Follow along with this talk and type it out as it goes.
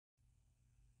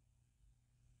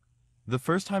The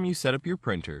first time you set up your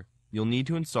printer, you'll need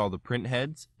to install the print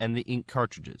heads and the ink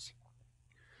cartridges.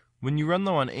 When you run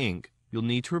low on ink, you'll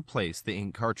need to replace the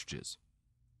ink cartridges.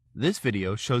 This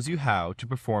video shows you how to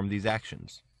perform these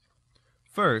actions.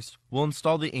 First, we'll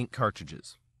install the ink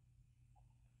cartridges.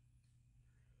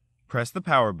 Press the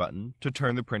power button to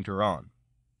turn the printer on.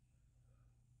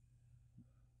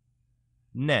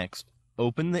 Next,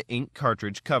 open the ink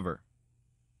cartridge cover.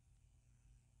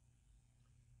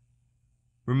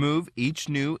 Remove each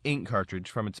new ink cartridge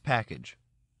from its package.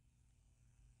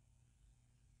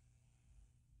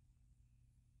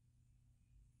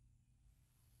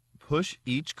 Push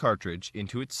each cartridge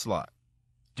into its slot.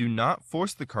 Do not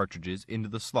force the cartridges into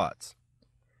the slots.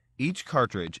 Each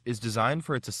cartridge is designed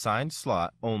for its assigned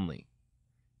slot only.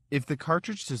 If the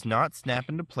cartridge does not snap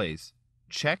into place,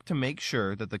 check to make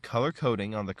sure that the color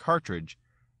coding on the cartridge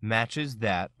matches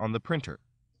that on the printer.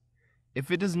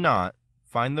 If it does not,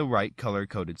 find the right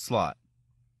color-coded slot.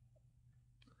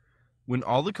 When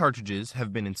all the cartridges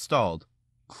have been installed,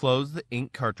 close the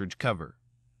ink cartridge cover.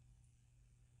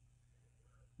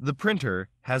 The printer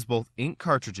has both ink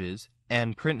cartridges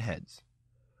and print heads.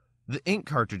 The ink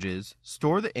cartridges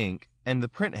store the ink, and the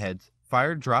print heads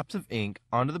fire drops of ink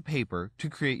onto the paper to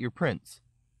create your prints.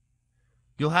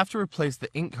 You'll have to replace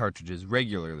the ink cartridges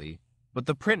regularly, but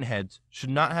the print heads should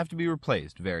not have to be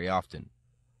replaced very often.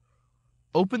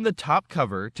 Open the top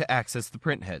cover to access the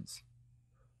print heads.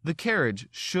 The carriage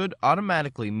should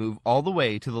automatically move all the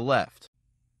way to the left.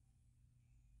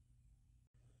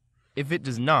 If it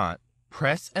does not,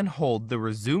 press and hold the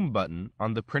resume button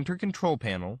on the printer control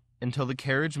panel until the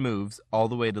carriage moves all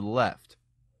the way to the left.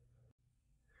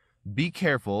 Be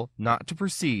careful not to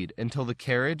proceed until the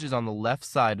carriage is on the left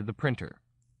side of the printer.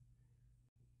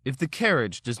 If the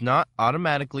carriage does not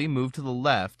automatically move to the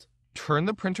left, turn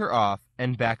the printer off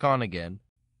and back on again,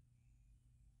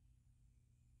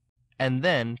 and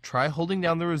then try holding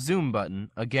down the resume button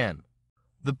again.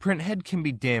 The print head can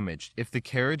be damaged if the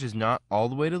carriage is not all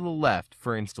the way to the left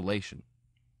for installation.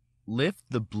 Lift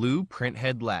the blue print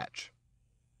head latch.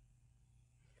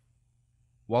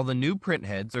 While the new print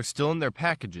heads are still in their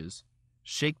packages,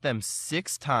 shake them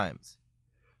 6 times.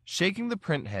 Shaking the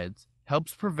print heads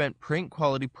helps prevent print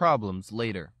quality problems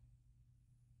later.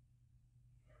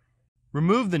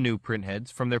 Remove the new print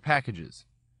heads from their packages.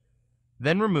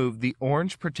 Then remove the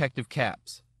orange protective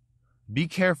caps. Be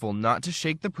careful not to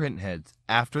shake the print heads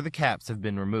after the caps have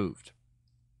been removed.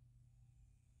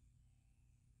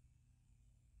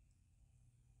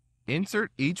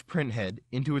 Insert each print head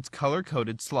into its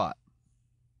color-coded slot.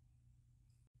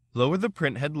 Lower the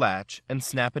print head latch and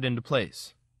snap it into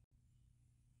place.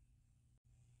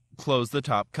 Close the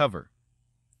top cover.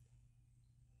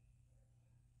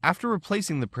 After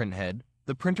replacing the print head,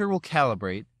 the printer will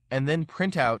calibrate and then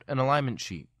print out an alignment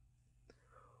sheet.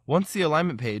 Once the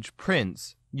alignment page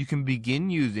prints, you can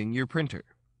begin using your printer.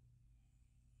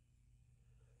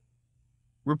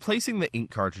 Replacing the ink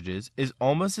cartridges is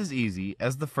almost as easy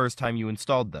as the first time you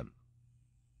installed them.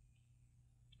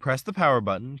 Press the power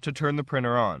button to turn the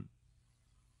printer on.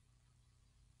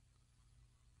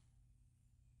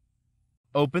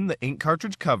 Open the ink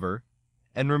cartridge cover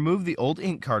and remove the old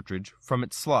ink cartridge from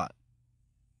its slot.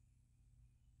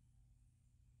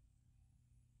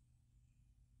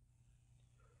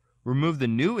 Remove the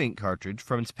new ink cartridge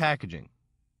from its packaging.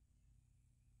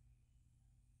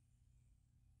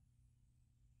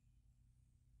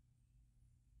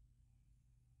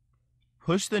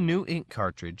 Push the new ink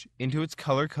cartridge into its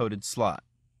color-coded slot.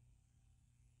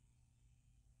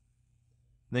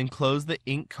 Then close the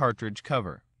ink cartridge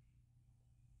cover.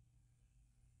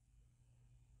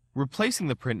 Replacing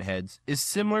the print heads is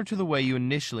similar to the way you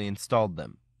initially installed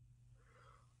them.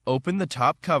 Open the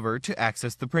top cover to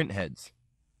access the print heads.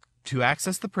 To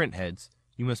access the print heads,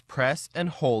 you must press and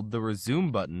hold the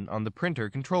resume button on the printer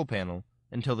control panel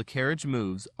until the carriage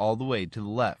moves all the way to the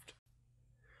left.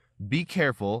 Be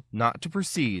careful not to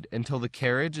proceed until the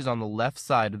carriage is on the left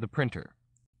side of the printer.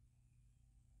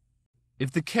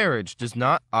 If the carriage does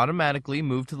not automatically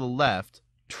move to the left,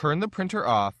 turn the printer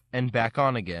off and back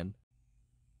on again,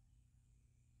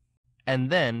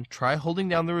 and then try holding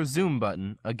down the resume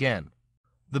button again.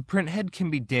 The print head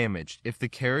can be damaged if the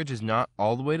carriage is not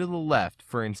all the way to the left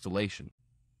for installation.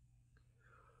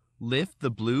 Lift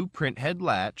the blue print head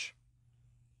latch.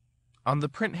 On the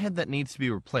print head that needs to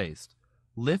be replaced,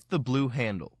 lift the blue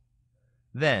handle.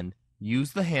 Then,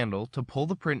 use the handle to pull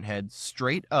the print head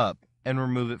straight up and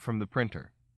remove it from the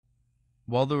printer.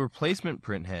 While the replacement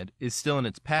print head is still in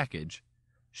its package,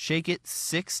 shake it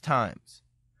 6 times.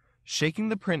 Shaking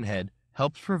the print head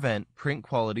helps prevent print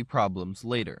quality problems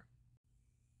later.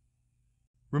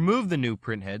 Remove the new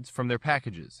print heads from their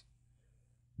packages.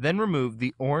 Then remove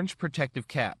the orange protective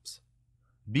caps.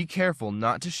 Be careful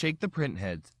not to shake the print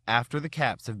heads after the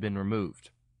caps have been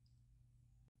removed.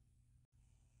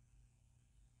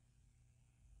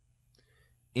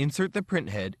 Insert the print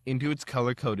head into its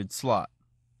color-coded slot.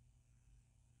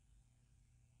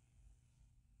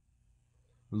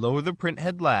 Lower the print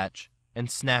head latch and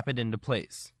snap it into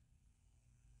place.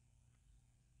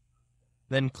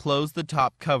 Then close the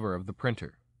top cover of the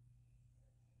printer.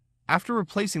 After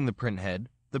replacing the print head,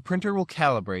 the printer will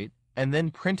calibrate and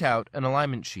then print out an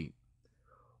alignment sheet.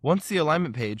 Once the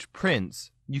alignment page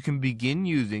prints, you can begin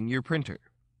using your printer.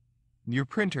 Your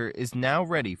printer is now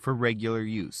ready for regular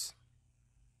use.